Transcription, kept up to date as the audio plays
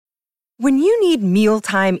When you need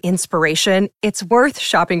mealtime inspiration, it's worth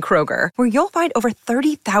shopping Kroger, where you'll find over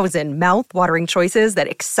 30,000 mouth-watering choices that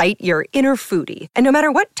excite your inner foodie. And no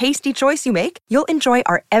matter what tasty choice you make, you'll enjoy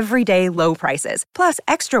our everyday low prices, plus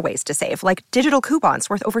extra ways to save, like digital coupons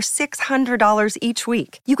worth over $600 each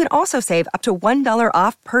week. You can also save up to $1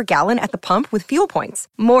 off per gallon at the pump with fuel points.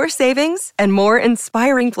 More savings and more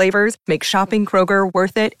inspiring flavors make shopping Kroger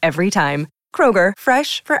worth it every time. Kroger,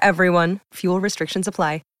 fresh for everyone. Fuel restrictions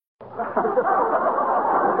apply.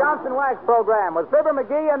 The Johnson Wax program with Fibber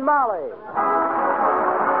McGee and Molly.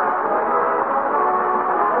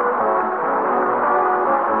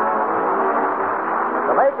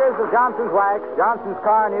 The makers of Johnson's Wax, Johnson's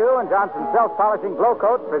Carnu, and Johnson's Self-Polishing Glow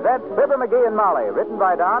Coat present Fibber McGee and Molly, written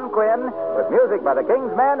by Don Quinn, with music by the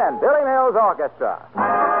King's Men and Billy Mills Orchestra.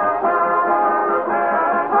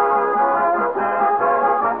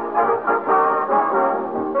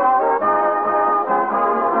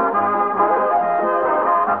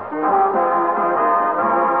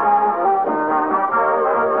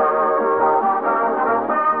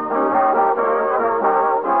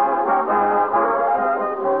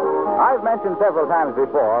 Mentioned several times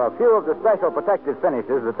before a few of the special protective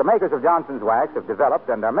finishes that the makers of Johnson's Wax have developed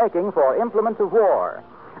and are making for implements of war.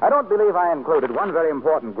 I don't believe I included one very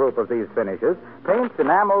important group of these finishes: paints,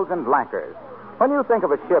 enamels, and lacquers. When you think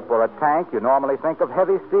of a ship or a tank, you normally think of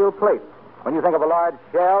heavy steel plates. When you think of a large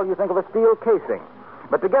shell, you think of a steel casing.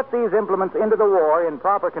 But to get these implements into the war in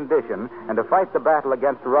proper condition and to fight the battle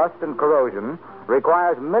against rust and corrosion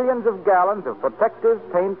requires millions of gallons of protective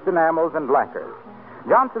paints, enamels, and lacquers.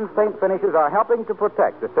 Johnson's paint finishes are helping to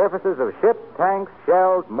protect the surfaces of ships, tanks,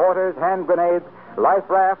 shells, mortars, hand grenades, life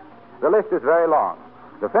rafts. The list is very long.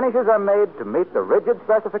 The finishes are made to meet the rigid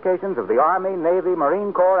specifications of the Army, Navy,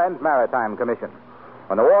 Marine Corps, and Maritime Commission.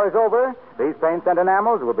 When the war is over, these paints and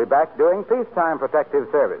enamels will be back doing peacetime protective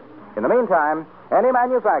service. In the meantime, any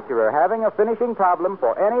manufacturer having a finishing problem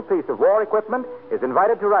for any piece of war equipment is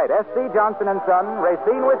invited to write S.C. Johnson & Son,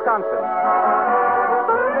 Racine, Wisconsin.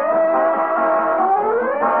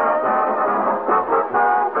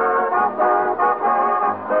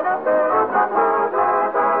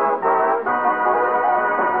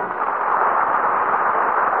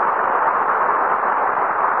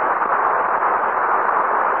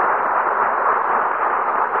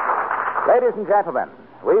 Ladies and gentlemen,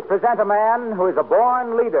 we present a man who is a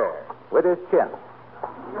born leader with his chin.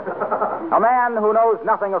 A man who knows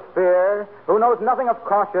nothing of fear, who knows nothing of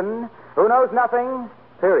caution, who knows nothing,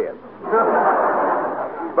 period.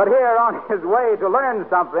 But here, on his way to learn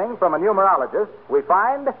something from a numerologist, we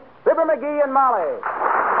find Fibber McGee and Molly.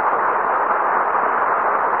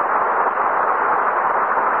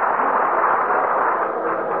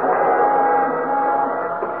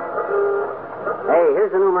 Hey,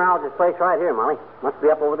 here's the numerologist place right here, Molly. Must be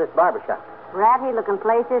up over this barber shop. Ratty-looking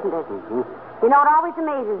place, isn't it? Mm-hmm. You know, it always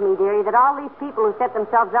amazes me, dearie, that all these people who set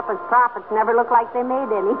themselves up as prophets never look like they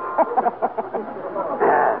made any.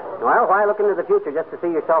 Well, why look into the future just to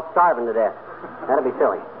see yourself starving to death? That'd be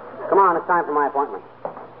silly. Come on, it's time for my appointment.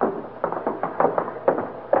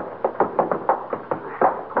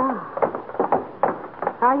 Oh.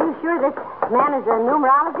 Are you sure this man is a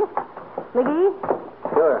numerologist, McGee?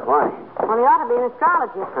 Sure, why? Well, he ought to be an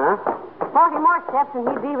astrologist. Huh? 40 more steps and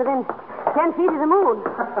he'd be within 10 feet of the moon.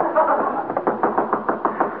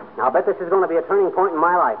 I'll bet this is going to be a turning point in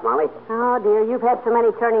my life, Molly. Oh, dear, you've had so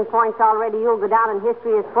many turning points already, you'll go down in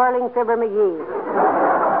history as Whirling Fibber McGee.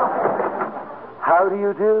 How do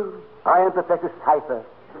you do? I am Professor Cypher.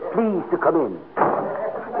 Please to come in.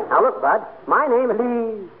 Now, look, Bud, my name is...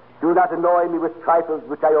 Please do not annoy me with trifles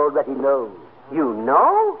which I already know. You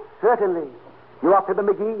know? Certainly. You are Fibber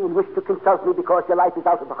McGee and wish to consult me because your life is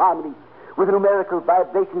out of harmony with the numerical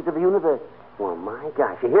vibrations of the universe. Well, my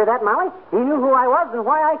gosh, you hear that, Molly? He knew who I was and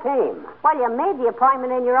why I came. Well, you made the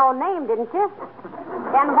appointment in your own name, didn't you?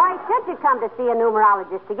 Then why should you come to see a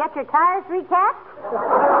numerologist? To get your tires recapped?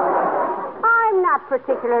 I'm not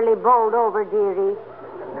particularly bowled over, dearie.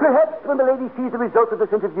 Perhaps when the lady sees the result of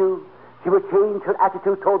this interview, she will change her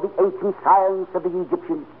attitude toward the ancient science of the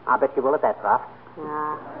Egyptians. I bet you will at that, Prof.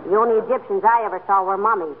 The only Egyptians I ever saw were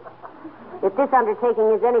mummies. If this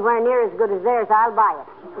undertaking is anywhere near as good as theirs, I'll buy it.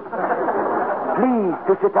 Please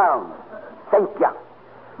to sit down. Thank you.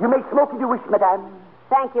 You may smoke if you wish, madame.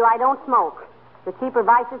 Thank you, I don't smoke. The cheaper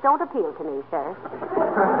vices don't appeal to me, sir.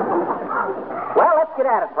 Well, let's get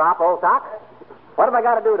at it, Prof, old top. What have I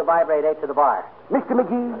got to do to vibrate 8 to the bar? Mr.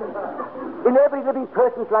 McGee, in every living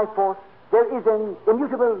person's life force, there is an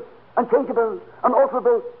immutable, unchangeable,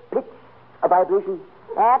 unalterable pitch, a vibration.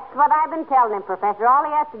 That's what I've been telling him, Professor. All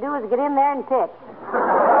he has to do is get in there and pitch.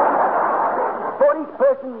 For each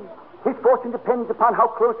person, His fortune depends upon how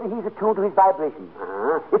closely he's attuned to his vibrations.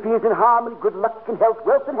 If he is in harmony, good luck and health,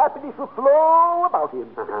 wealth and happiness will flow about him.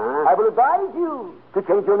 I will advise you to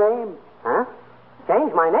change your name. Huh?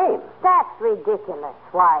 Change my name? That's ridiculous.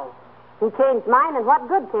 Why? He changed mine, and what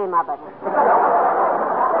good came of it?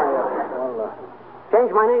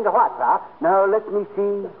 Change my name to what, Prof? Now, let me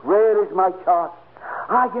see. Where is my chart?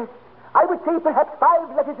 Ah, yes. I would say perhaps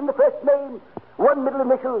 5 letters in the first name, 1 middle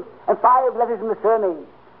initial, and 5 letters in the surname.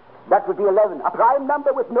 That would be 11. A prime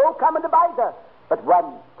number with no common divisor, but 1.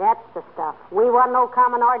 That's the stuff. We want no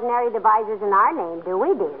common ordinary divisors in our name, do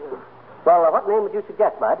we, dearie? Well, what name would you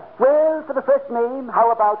suggest, Bud? Well, for the first name,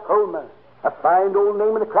 how about Homer? A fine old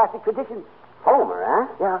name in the classic tradition. Homer, huh?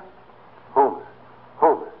 Yeah. Homer.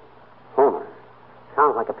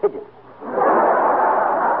 Sounds like a pigeon.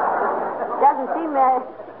 Doesn't seem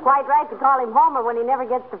quite right to call him Homer when he never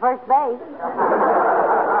gets to first base.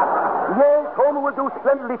 Yes, Homer will do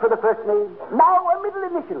splendidly for the first name. Now a middle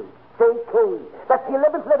initial. Say K. That's the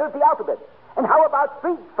 11th letter of the alphabet. And how about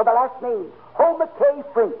Frink for the last name? Homer K.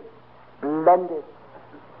 Frink. Splendid.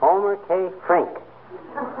 Homer K. Frink.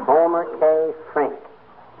 Homer K. Frink.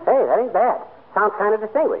 Hey, that ain't bad. Sounds kind of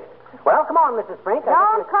distinguished. Well, come on, Mrs. Frink.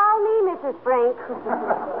 Don't call me Mrs. Frink.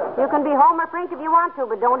 You can be Homer Frink if you want to,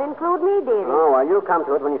 but don't include me, dearie. Oh, well, you'll come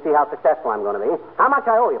to it when you see how successful I'm going to be. How much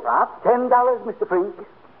I owe you, Prof? $10, Mr. Frink.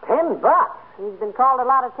 $10. He's been called a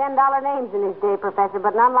lot of $10 names in his day, Professor,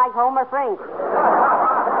 but none like Homer Frink.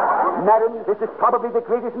 Madam, this is probably the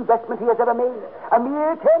greatest investment he has ever made. A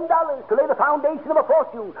mere $10 to lay the foundation of a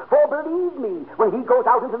fortune. For believe me, when he goes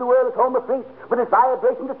out into the world as Homer Frink, with his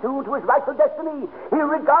vibrations attuned to his rightful destiny, he'll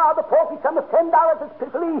regard the paltry sum of $10 as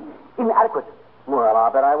pitifully inadequate. Well, I'll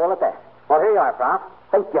bet I will at that. Well, here you are, Prof.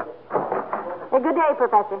 Thank you. Good day,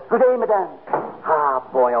 Professor. Good day, madame. Ah,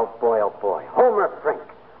 boy, oh boy, oh boy. Homer Frink.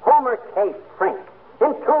 Homer K. Frink.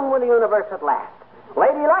 In tune with the universe at last.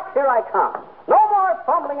 Lady Luck, here I come. No more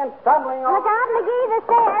fumbling and stumbling. Look out, McGee, the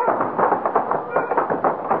stairs.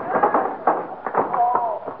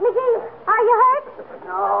 McGee, are you hurt?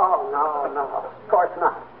 No. Of course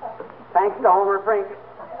not. Thanks to Homer Frink.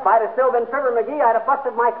 If I'd have still been Fibber McGee, I'd have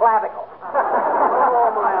busted my clavicle.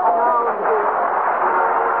 Oh, my God.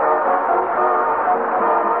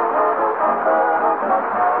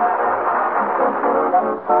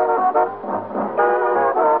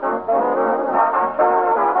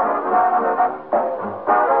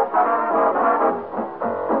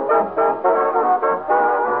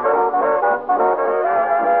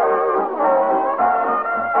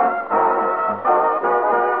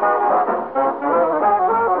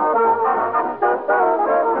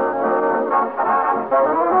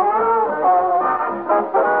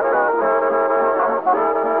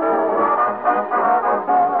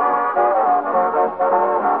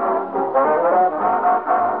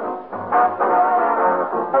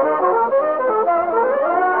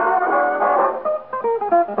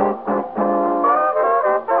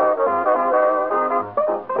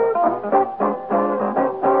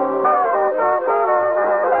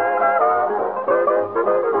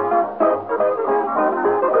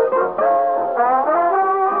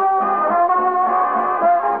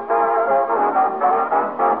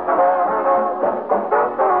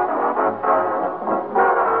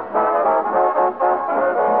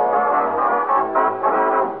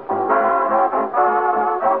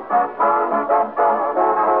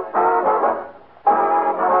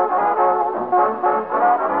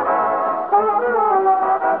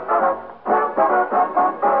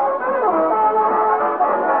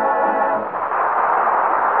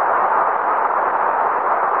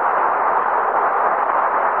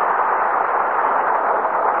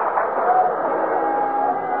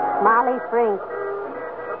 Frink.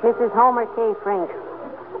 Mrs. Homer K. Frink.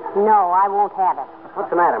 No, I won't have it. What's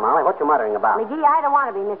the matter, Molly? What you muttering about? McGee, I don't want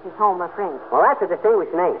to be Mrs. Homer Frink. Well, that's a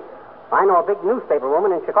distinguished name. I know a big newspaper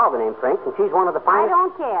woman in Chicago named Frink, and she's one of the I finest...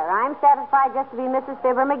 don't care. I'm satisfied just to be Mrs.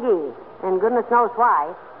 Fibber McGee. And goodness knows why.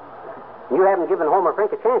 You haven't given Homer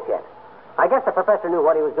Frink a chance yet. I guess the professor knew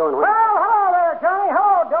what he was doing when... Well, hello there, Johnny.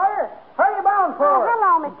 Hello, daughter. Where are you bound for? Oh,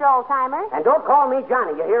 hello, Mr. Oldtimer. And don't call me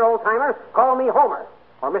Johnny, you hear, old-timer? Call me Homer.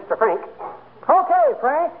 Or Mr. Frink. Okay,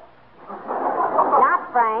 Frank.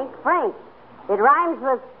 Not Frank. Frink. It rhymes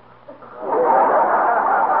with...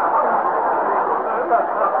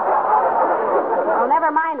 Oh,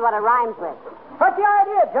 never mind what it rhymes with. What's the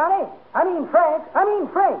idea, Johnny? I mean Frank.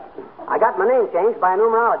 I got my name changed by a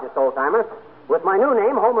numerologist, old-timer. With my new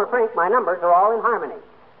name, Homer Frink, my numbers are all in harmony.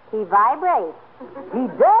 He vibrates. He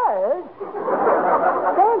does?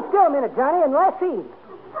 Stand still a minute, Johnny, and let's see.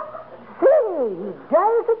 See, he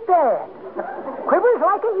does it there. Quivers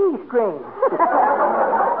like an E string.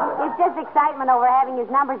 It's just excitement over having his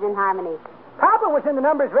numbers in harmony. Papa was in the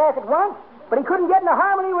numbers racket once, but he couldn't get into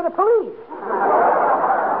harmony with the police.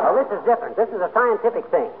 Well, this is different. This is a scientific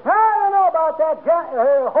thing. I don't know about that,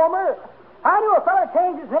 Homer. I knew a fella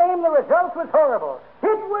changed his name, the result was horrible.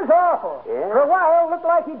 It was awful. Yeah? For a while, it looked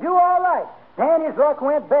like he'd do all right. Then his luck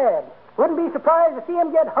went bad. Wouldn't be surprised to see him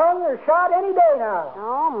get hung or shot any day now.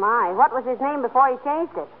 Oh, my. What was his name before he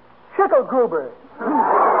changed it? Schickelgruber.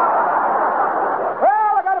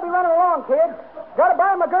 Well, I gotta be running along, kid. Gotta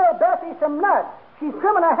buy my girl Bessie some nuts. She's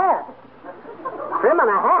trimming a hat. Trimming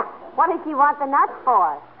a hat? What does she want the nuts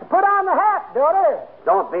for? To put on the hat, daughter.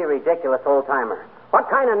 Don't be ridiculous, old-timer. What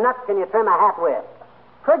kind of nuts can you trim a hat with?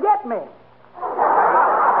 Forget me. Well,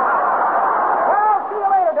 see you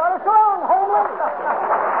later, daughter. So long, Homer.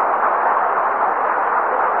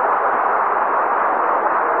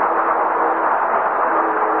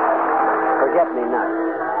 Forget-me-nuts.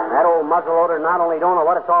 That old muzzleloader not only don't know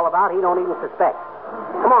what it's all about, he don't even suspect.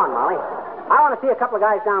 Come on, Molly. I want to see a couple of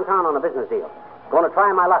guys downtown on a business deal. Going to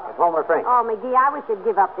try my luck at Homer Frank. Oh, McGee, I wish you'd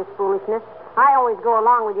give up this foolishness. I always go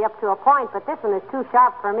along with you up to a point, but this one is too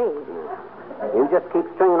sharp for me. You just keep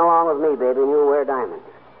stringing along with me, baby, and you'll wear diamonds.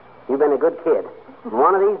 You've been a good kid. And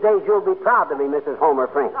one of these days you'll be proud to be Mrs.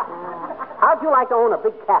 Homer Frank. How'd you like to own a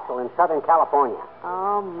big castle in Southern California?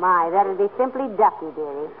 Oh, my, that'd be simply ducky,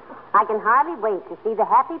 dearie. I can hardly wait to see the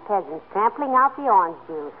happy peasants trampling out the orange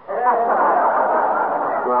juice.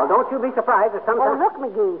 Well, don't you be surprised if Oh, sometimes... look,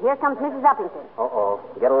 McGee, here comes Mrs. Uppington. Uh-oh.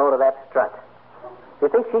 Get a load of that strut. You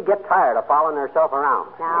think she'd get tired of following herself around?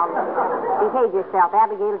 Now, behave yourself.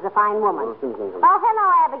 Abigail's a fine woman. Oh, hello,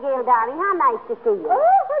 Abigail, darling. How nice to see you. Oh,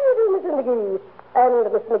 how do you do, Mrs. McGee? And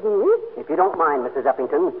Miss McGee? If you don't mind, Mrs.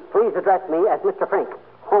 Uppington, please address me as Mr. Frank.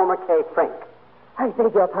 Homer K. Frank. I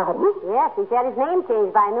beg your pardon? Yes, he's had his name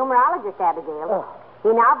changed by a numerologist, Abigail. Oh. He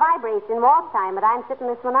now vibrates in walk time, but I'm sitting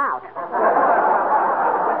this one out.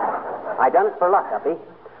 I done it for luck, Uppy.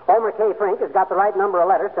 Homer K. Frank has got the right number of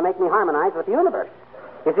letters to make me harmonize with the universe.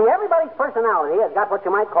 You see, everybody's personality has got what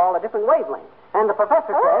you might call a different wavelength. And the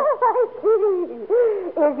professor says... Oh, I see.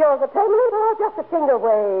 Is yours a permanent or just a finger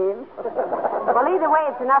wave? Well, either way,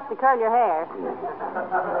 it's enough to curl your hair.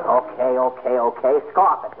 Okay.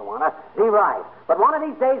 Scoff if you want to. Deride. But one of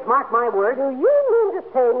these days, mark my word... Do you mean to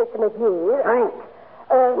say, Mr. McGee... Frank.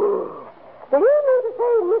 Do you mean to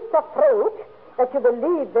say, Mr. Frank, that you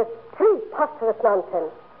believe this preposterous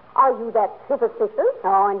nonsense? Are you that superstitious?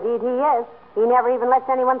 Oh, indeed he is. He never even lets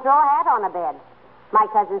anyone throw a hat on a bed. My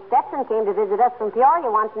cousin Stetson came to visit us from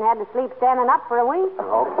Peoria once and had to sleep standing up for a week.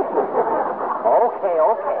 Okay.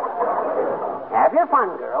 Have your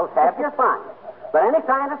fun, girls. Have your fun. But any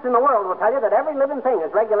scientist in the world will tell you that every living thing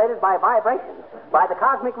is regulated by vibrations, by the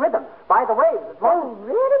cosmic rhythm, by the waves. Oh,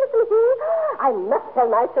 really, Mr. McGee? I must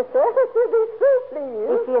tell my sister. She'll be so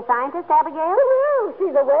pleased. Is she a scientist, Abigail? Well,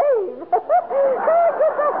 she's a wave.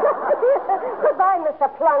 Goodbye,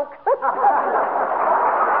 Mr. Plunk.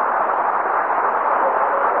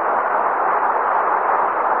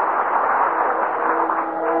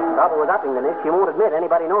 Trouble with Uppington is she won't admit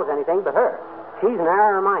anybody knows anything but her. She's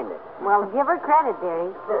narrow-minded. Well, give her credit, dearie.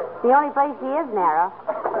 It's the only place she is narrow.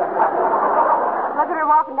 Look at her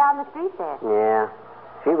walking down the street there. Yeah.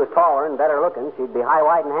 If she was taller and better looking, she'd be high,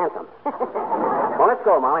 wide, and handsome. Well, let's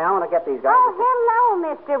go, Molly. I want to get these guys. Oh, hello,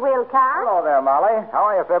 Mr. Wilcox. Hello there, Molly. How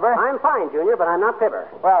are you, Fibber? I'm fine, Junior, but I'm not Fibber.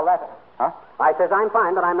 Well, that's... Huh? I says I'm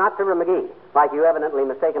fine, but I'm not Fibber McGee. Like you evidently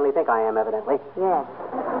mistakenly think I am, evidently. Yes.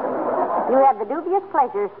 You have the dubious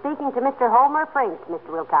pleasure of speaking to Mr. Homer Frank, Mr.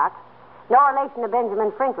 Wilcox. No relation to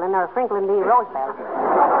Benjamin Franklin or Franklin D. Roosevelt.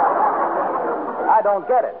 I don't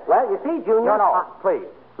get it. Well, you see, Junior... No, please.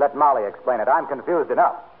 Let Molly explain it. I'm confused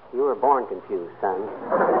enough. You were born confused, son.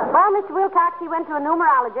 Well, Mr. Wilcox, he went to a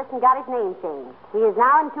numerologist and got his name changed. He is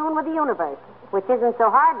now in tune with the universe, which isn't so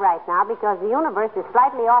hard right now because the universe is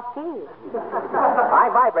slightly off key. I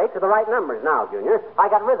vibrate to the right numbers now, Junior. I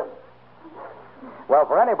got rhythm. Well,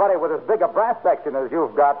 for anybody with as big a brass section as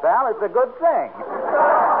you've got, pal, it's a good thing.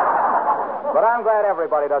 But I'm glad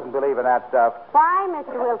everybody doesn't believe in that stuff. Why,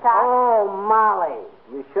 Mr. Wilcox? Oh, Molly.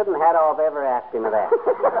 You shouldn't have ever asked him of that.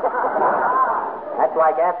 That's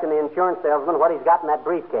like asking the insurance salesman what he's got in that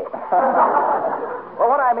briefcase. Well,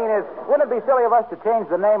 what I mean is, wouldn't it be silly of us to change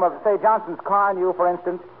the name of, say, Johnson's Car New, for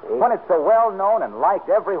instance, when it's so well known and liked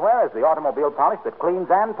everywhere as the automobile polish that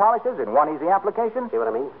cleans and polishes in one easy application? See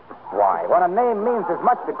what I mean? Why, when a name means as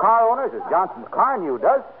much to car owners as Johnson's Car New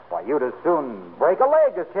does, why, you'd as soon break a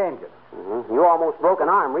leg as change it. Mm-hmm. You almost broke an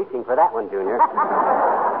arm reaching for that one, Junior.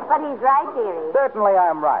 But he's right, dearie. Certainly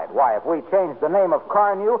I'm right. Why, if we changed the name of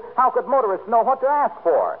Car New, how could motorists know what to ask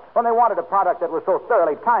for when they wanted a product that was so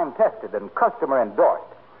thoroughly time-tested and customer-endorsed?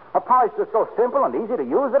 A polish is so simple and easy to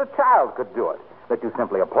use that a child could do it. That you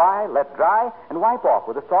simply apply, let dry, and wipe off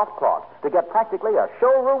with a soft cloth to get practically a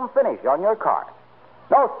showroom finish on your car.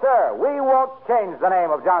 No, sir, we won't change the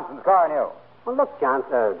name of Johnson's Car New. Well, look,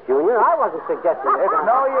 Johnson, Junior, I wasn't suggesting this. It's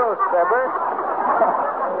no use, Fibber.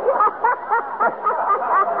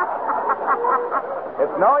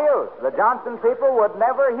 It's no use. The Johnson people would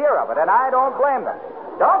never hear of it, and I don't blame them.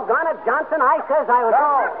 Doggone it, Johnson, I says I was...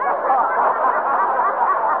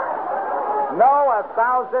 No,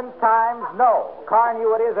 1,000 times no. Car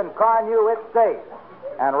New it is, and Car New it stays.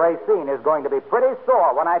 And Racine is going to be pretty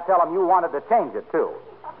sore when I tell him you wanted to change it, too.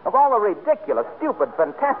 Of all the ridiculous, stupid,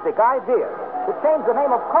 fantastic ideas, to change the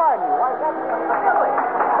name of Car New, why, that's silly.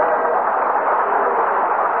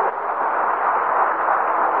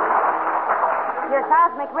 Your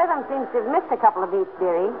cosmic rhythm seems to have missed a couple of beats,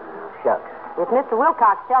 dearie. Shucks. If Mr.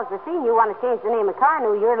 Wilcox tells Racine you want to change the name of Car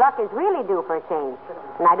New, your luck is really due for a change.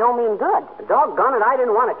 And I don't mean good. Doggone it, I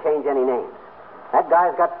didn't want to change any names. That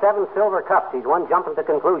guy's got 7 silver cups. He's one jumping to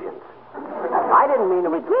conclusions. I didn't mean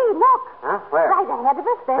to... McGee, look. Huh? Where? Right ahead of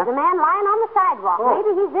us, there's a man lying on the sidewalk. Oh.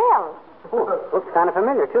 Maybe he's ill. Oh, looks kind of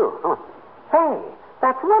familiar, too. Oh. Hey,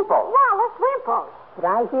 that's Wimple. Wallace Wimple. Did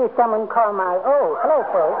I hear someone call my... Oh, hello,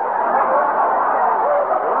 folks.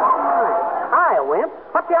 Hi, Wimp.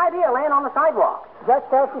 What's the idea of laying on the sidewalk? Just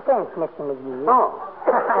self-defense, Mr. McGee. Oh.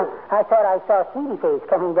 I thought I saw Sweetie Face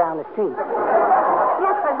coming down the street.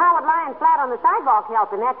 Yes, but how would lying flat on the sidewalk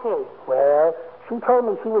help in that case? Well, she told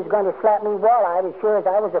me she was going to slap me wall-eyed as sure as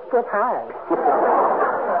I was a foot high.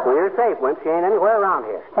 Well, you're safe, Wimp. She ain't anywhere around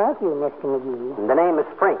here. Thank you, Mr. McGee. And the name is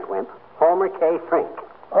Frink, Wimp. Homer K. Frink.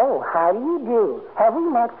 Oh, how do you do? Have we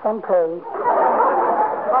met someplace?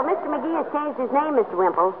 Well, Mr. McGee has changed his name, Mr.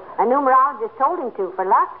 Wimple. A numerologist told him to, for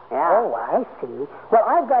luck. Yeah. Oh, I see. Well,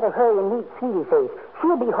 I've got to hurry and meet Sweetie Face.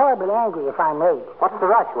 She'll be horribly angry if I'm late. What's the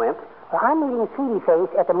rush, Wimp? Well, I'm meeting Sweetie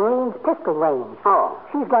Face at the Marines' pistol range. Oh.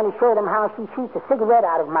 She's going to show them how she shoots a cigarette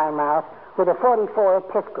out of my mouth with a .44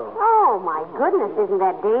 pistol. Oh, my goodness. Isn't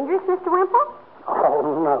that dangerous, Mr. Wimple?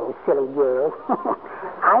 Oh, no, silly girl.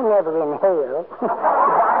 I never inhale.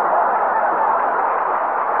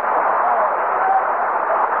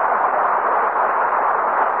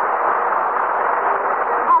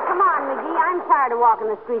 Tired of walking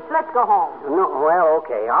the streets. Let's go home. No, well,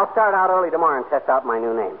 okay. I'll start out early tomorrow and test out my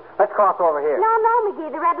new name. Let's cross over here. No, McGee.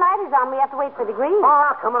 The red light is on. We have to wait for the green.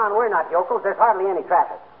 Oh, come on. We're not yokels. There's hardly any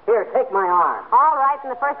traffic. Here, take my arm. All right,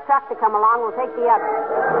 and the first truck to come along will take the other.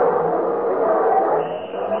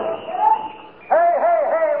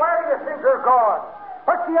 Hey, where do you think you're going?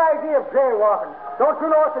 What's the idea of jaywalking? Don't you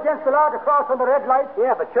know it's against the law to cross on the red light?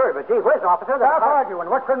 Yeah, but sure. But, gee whiz, officer. Stop arguing.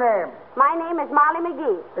 What's your name? My name is Molly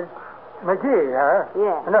McGee. McGee, huh?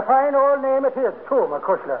 Yes. And a fine old name it is, too,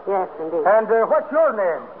 McCushler. Yes, indeed. And what's your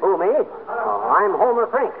name? Who, me? Oh, I'm Homer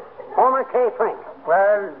Frink. Homer K. Frink.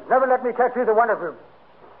 Well, never let me catch either one of you.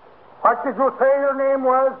 What did you say your name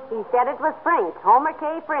was? He said it was Frink. Homer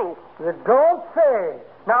K. Frink. You don't say.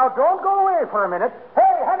 Now, don't go away for a minute.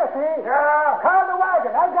 Hey, Hennessy. Yeah? Car the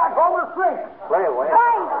wagon. I got Homer Frink. Wait.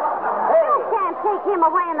 Hey, you can't take him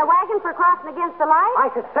away in the wagon for crossing against the light.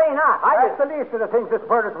 I should say not. That's the least of the things this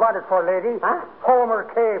bird is wanted for, lady. Huh? Homer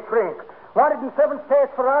K. Frink. Wanted in 7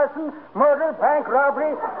 states for arson, murder, bank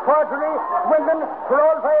robbery, forgery, swindling,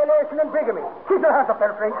 parole violation, and bigamy. Keep your hands up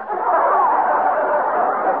there, Frink.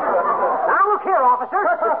 Now look here, officer.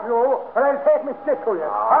 Shut up, you, or I'll take me stick to you.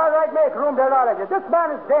 All right, make room there, all of you. This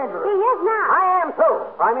man is dangerous. He is now. I am, too.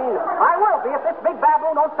 I mean, I will be if this big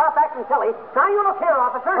baboon don't stop acting silly. Now, you look here,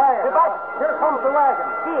 officer. Quiet. If I... Here comes the wagon.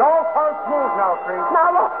 Here. No false moves now, Frink.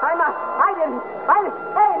 Now, look, I didn't...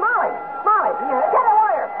 Hey, Molly, get a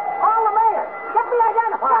lawyer. Call the mayor. Get me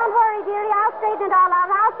identified. Don't worry, dearie. I'll straighten it all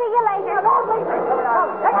out. I'll see you later. Don't leave me.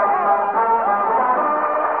 Take your hand.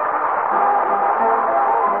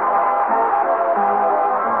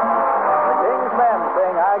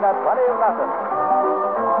 I got plenty of nothing.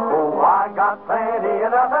 Oh, I got plenty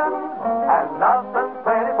of nothing, and nothing's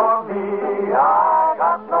plenty for me. I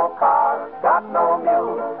got no car, got no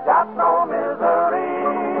mule, got no misery.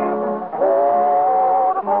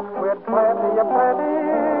 Oh, the folks with plenty,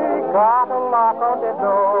 got a lock on their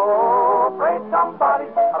door. Afraid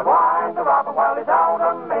somebody's going to rob them while he's out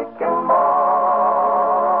and making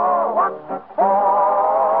more. What for?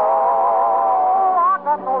 I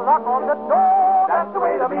got no lock on the door. That's the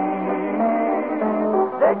way to be.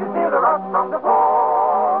 They can steal the rust from the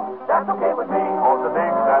floor. That's okay with me. All the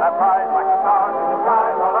things that I prize, like the stars in the sky,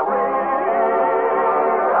 all agree.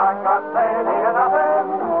 I got plenty of nothing,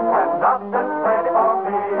 and nothing's plenty for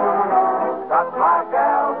me. Got my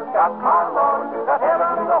gal, got my Lord, got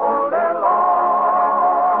heaven to hold their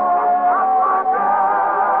Lord.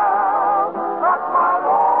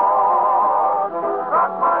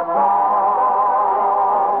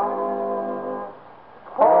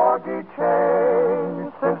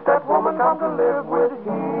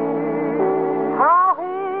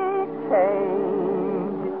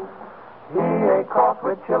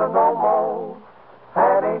 chillin' no more.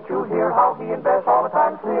 And ain't you hear how he and Bess all the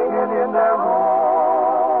time singing in their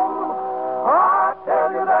room? I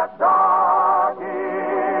tell you that dog is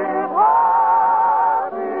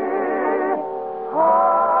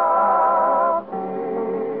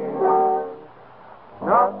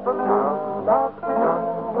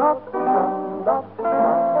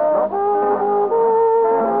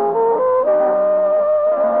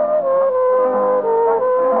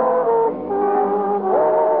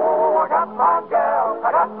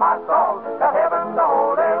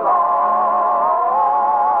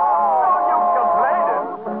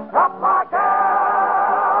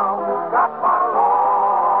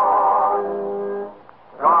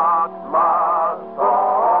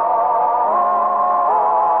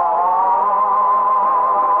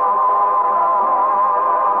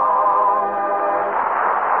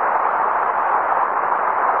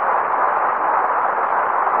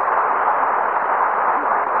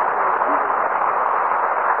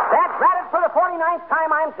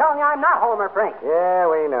time I'm telling you I'm not Homer Frink. Yeah,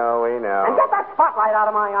 we know. And get that spotlight out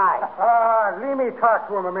of my eye. Leave me talk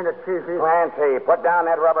to him a minute, Chiefy. Clancy, put down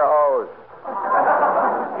that rubber hose.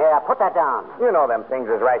 Yeah, put that down. You know them things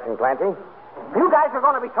is ration, Clancy. You guys are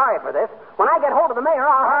going to be sorry for this. When I get hold of the mayor,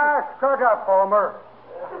 I'll... Shut up, Homer.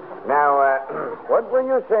 Now, what were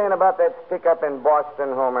you saying about that stick-up in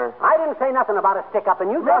Boston, Homer? I didn't say nothing about a stick-up,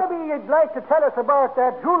 and you just... Maybe you'd like to tell us about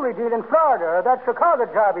that jewelry deal in Florida, or that Chicago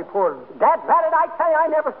job he pulled. That it, I tell you, I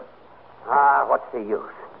never... what's the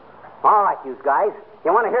use? All right, you guys.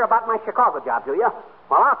 You want to hear about my Chicago job, do you?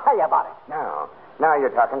 Well, I'll tell you about it. Now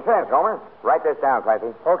you're talking sense, Homer. Write this down,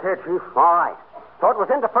 Clancy. Okay, Chief. All right. So it was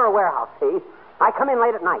in the fur warehouse, see? I come in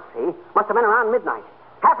late at night, see? Must have been around midnight.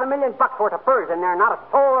 $500,000 worth of furs in there, not a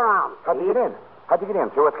soul around. How'd you get in?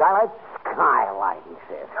 Through a skylight? Skylight, he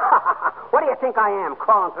says. What do you think I am,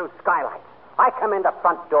 crawling through skylights? I come in the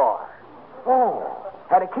front door. Oh,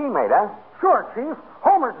 had a key made, huh? Sure, Chief.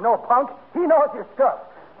 Homer's no punk. He knows his stuff.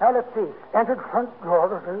 Now, let's see. Entered front door.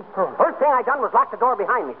 First thing I done was lock the door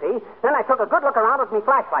behind me, see? Then I took a good look around with my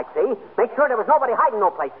flashlight, see? Make sure there was nobody hiding no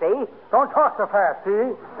place, see? Don't talk so fast,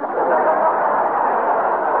 see?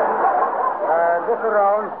 Look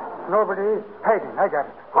around. Nobody hiding. I got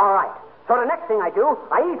it. All right. So the next thing I do,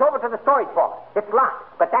 I ease over to the storage vault. It's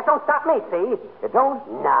locked, but that don't stop me, see? It don't?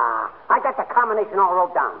 Nah. I got the combination all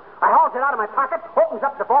wrote down. I hauls it out of my pocket, opens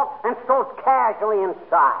up the vault, and strolls casually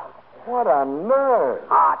inside. What a nerve.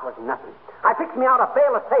 It was nothing. I fixed me out a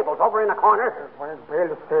bale of sables over in the corner. Bale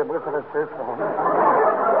of sables and a safe phone.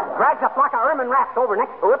 Drags a flock of ermine wraps over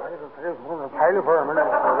next to it. A pile of ermine.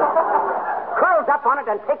 Curls up on it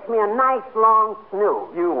and takes me a nice long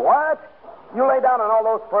snooze. You what? You lay down on all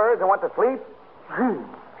those furs and went to sleep?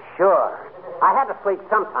 Sure. I had to sleep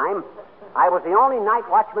sometime. I was the only night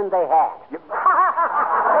watchman they had.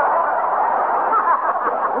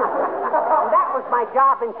 That was my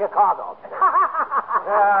job in Chicago.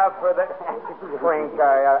 For the... Frank,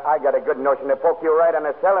 I got a good notion to poke you right on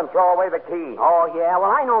the cell and throw away the key. Oh, yeah?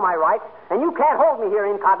 Well, I know my rights, and you can't hold me here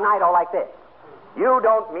incognito like this. You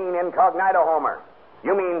don't mean incognito, Homer.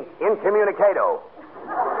 You mean incommunicado.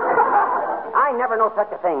 I never know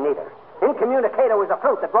such a thing, neither. Incommunicado is a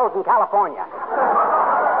fruit that grows in California.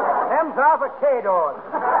 Them's avocados.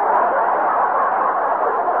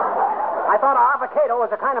 I thought an avocado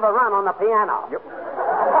was a kind of a run on the piano. Yep.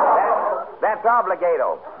 That's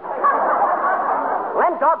obligato.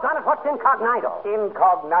 When doggone it, what's incognito?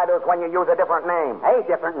 Incognito's when you use a different name. A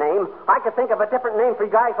different name? I could think of a different name for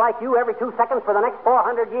guys like you every 2 seconds for the next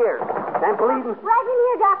 400 years. And believe me... Right in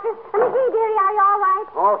here, Doctor. McGee, dearie, are you all right?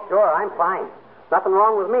 Oh, sure, I'm fine. Nothing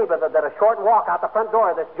wrong with me, but that a short walk out the front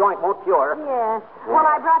door of this joint won't cure. Yes. Well,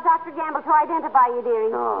 I brought Dr. Gamble to identify you,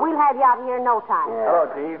 dearie. Oh. We'll have you out here in no time. Yeah. Hello,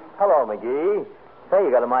 Chief. Hello, McGee. Say,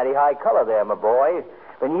 you got a mighty high color there, my boy.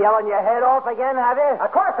 Been yelling your head off again, have you?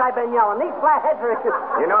 Of course I've been yelling. These flatheads are...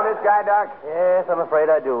 You know this guy, Doc? Yes, I'm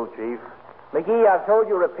afraid I do, Chief. McGee, I've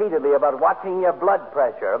told you repeatedly about watching your blood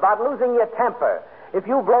pressure, about losing your temper. If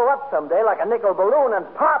you blow up someday like a nickel balloon and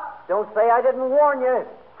pop, don't say I didn't warn you.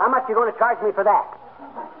 How much you going to charge me for that?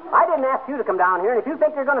 I didn't ask you to come down here, and if you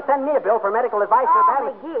think you're going to send me a bill for medical advice or that...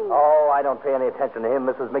 McGee. Oh, I don't pay any attention to him,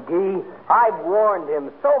 Mrs. McGee. I've warned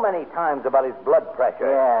him so many times about his blood pressure.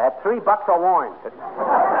 Yeah, that's $3 a warrant.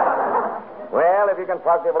 Well, if you can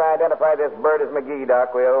positively identify this bird as McGee,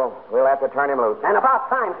 Doc, we'll have to turn him loose. And about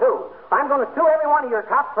time, too. I'm going to sue every one of your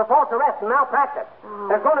cops for false arrest and malpractice.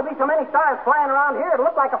 There's going to be so many stars flying around here, it'll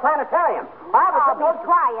look like a planetarium. Be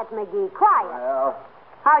quiet, McGee. Quiet. Well...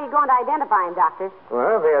 How are you going to identify him, Doctor?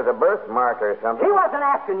 Well, if he has a birthmark or something. He wasn't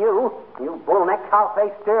asking you. You bull-necked,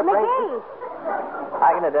 cow-faced, stir-faced. McGee!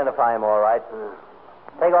 I can identify him all right.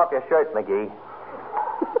 Take off your shirt, McGee.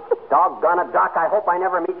 Doggone it, Doc. I hope I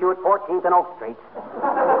never meet you at 14th and Oak Street.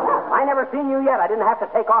 I never seen you yet. I didn't have to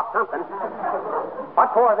take off something.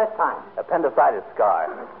 What for this time? Appendicitis scar.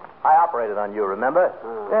 I operated on you, remember?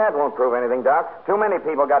 That won't prove anything, Doc. Too many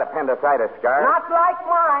people got appendicitis scars. Not like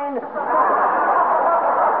mine.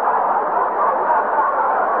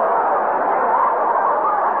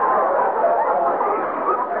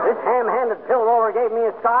 This ham-handed pill roller gave me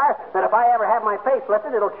a scar that if I ever have my face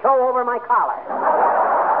lifted, it'll show over my collar.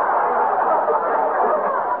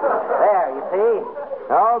 There, you see?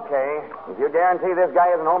 Okay. If you guarantee this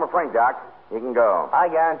guy isn't Homer Frink, Doc, you can go. I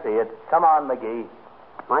guarantee it. Come on, McGee.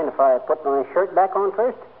 Mind if I put my shirt back on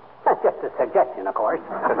first? That's just a suggestion, of course.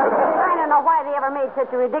 I don't know why they ever made such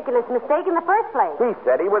a ridiculous mistake in the first place. He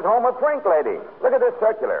said he was Homer Frink, lady. Look at this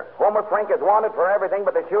circular. Homer Frink is wanted for everything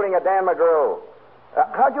but the shooting of Dan McGrew.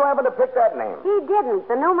 How'd you happen to pick that name? He didn't.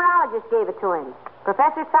 The numerologist gave it to him.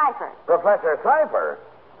 Professor Cypher. Professor Cypher?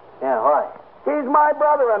 Yeah, why? He's my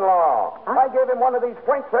brother-in-law. Huh? I gave him one of these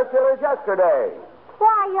Frink circulars yesterday.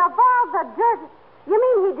 Why, you balls of dirt. You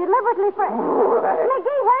mean he deliberately...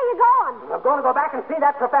 McGee, where are you going? I'm going to go back and see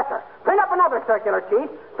that professor. Print up another circular, Chief.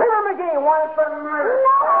 Fibber McGee wanted for murder.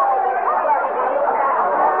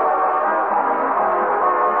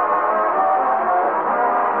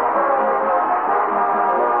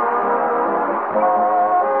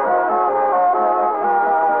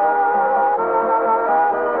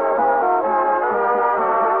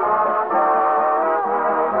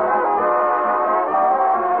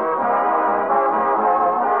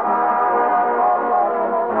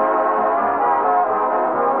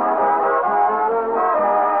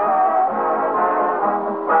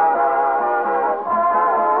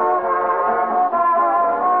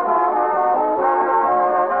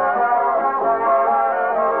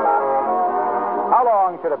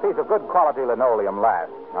 Should a piece of good quality linoleum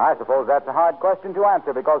last? I suppose that's a hard question to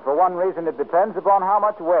answer because for one reason it depends upon how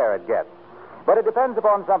much wear it gets. But it depends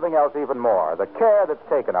upon something else even more, the care that's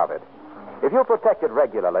taken of it. If you protect it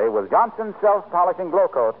regularly with Johnson's self-polishing Glow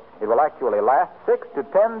Coat, it will actually last 6 to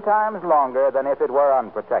 10 times longer than if it were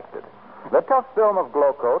unprotected. The tough film of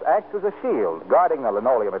Glow Coat acts as a shield, guarding the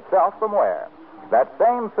linoleum itself from wear. That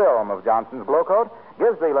same film of Johnson's Glow Coat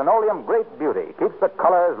gives the linoleum great beauty, keeps the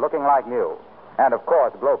colors looking like new. And, of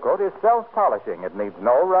course, Glow Coat is self-polishing. It needs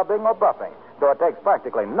no rubbing or buffing, so it takes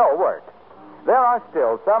practically no work. There are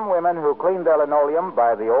still some women who clean their linoleum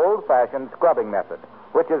by the old-fashioned scrubbing method,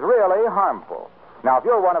 which is really harmful. Now, if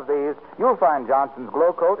you're one of these, you'll find Johnson's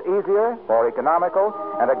Glow Coat easier, more economical,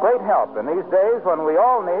 and a great help in these days when we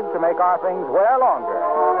all need to make our things wear longer.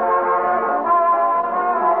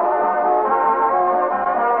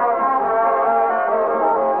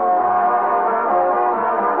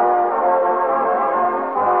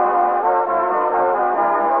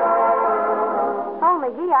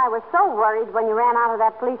 I was so worried when you ran out of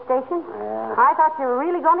that police station. Yeah. I thought you were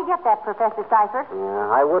really going to get that, Professor Cypher. Yeah,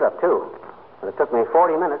 I would have, too. But it took me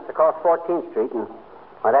 40 minutes to cross 14th Street, and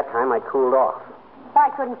by that time I'd cooled off. Why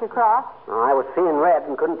couldn't you cross? I was seeing red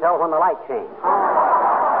and couldn't tell when the light changed.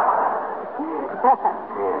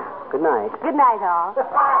 Yeah. Good night. Good night, all.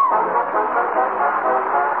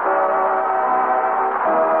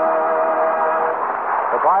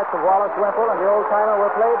 The parts of Wallace Wimple and the old-timer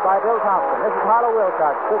were played by Bill Thompson. This is Harlow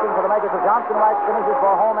Wilcox speaking for the makers of Johnson Wax Finishes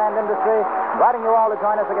for Home and Industry, inviting you all to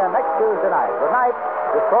join us again next Tuesday night. Good night.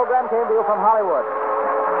 This program came to you from Hollywood.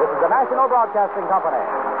 This is the National Broadcasting Company.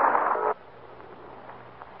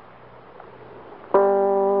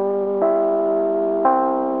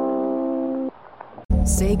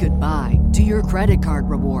 Say goodbye to your credit card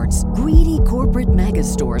rewards. Greedy corporate mega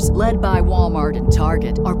stores, led by Walmart and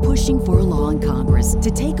Target, are pushing for a law in Congress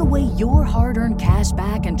to take away your hard-earned cash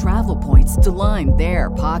back and travel points to line their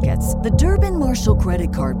pockets. The Durbin-Marshall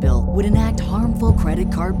credit card bill would enact harmful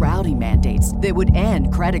credit card routing mandates that would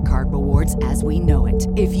end credit card rewards as we know it.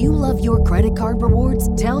 If you love your credit card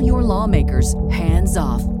rewards, tell your lawmakers, hands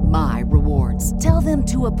off my rewards. Tell them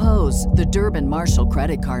to oppose the Durbin-Marshall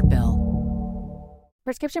credit card bill.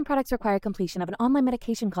 Prescription products require completion of an online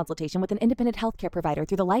medication consultation with an independent healthcare provider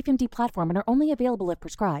through the LifeMD platform and are only available if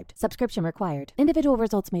prescribed. Subscription required. Individual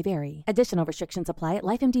results may vary. Additional restrictions apply at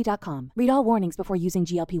lifemd.com. Read all warnings before using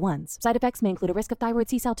GLP-1s. Side effects may include a risk of thyroid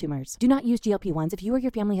C-cell tumors. Do not use GLP-1s if you or your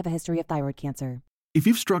family have a history of thyroid cancer. If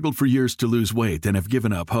you've struggled for years to lose weight and have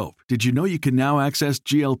given up hope, did you know you can now access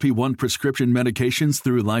GLP-1 prescription medications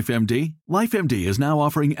through LifeMD? LifeMD is now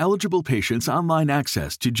offering eligible patients online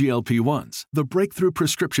access to GLP-1s, the breakthrough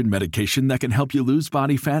prescription medication that can help you lose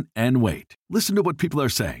body fat and weight. Listen to what people are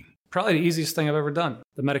saying. Probably the easiest thing I've ever done.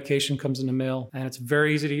 The medication comes in the mail, and it's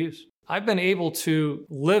very easy to use. I've been able to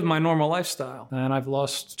live my normal lifestyle, and I've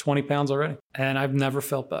lost 20 pounds already, and I've never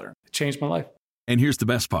felt better. It changed my life. And here's the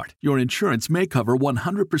best part. Your insurance may cover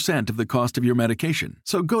 100% of the cost of your medication.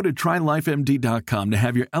 So go to TryLifeMD.com to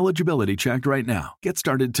have your eligibility checked right now. Get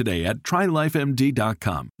started today at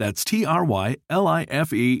TryLifeMD.com. That's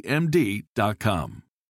TryLifeMD.com.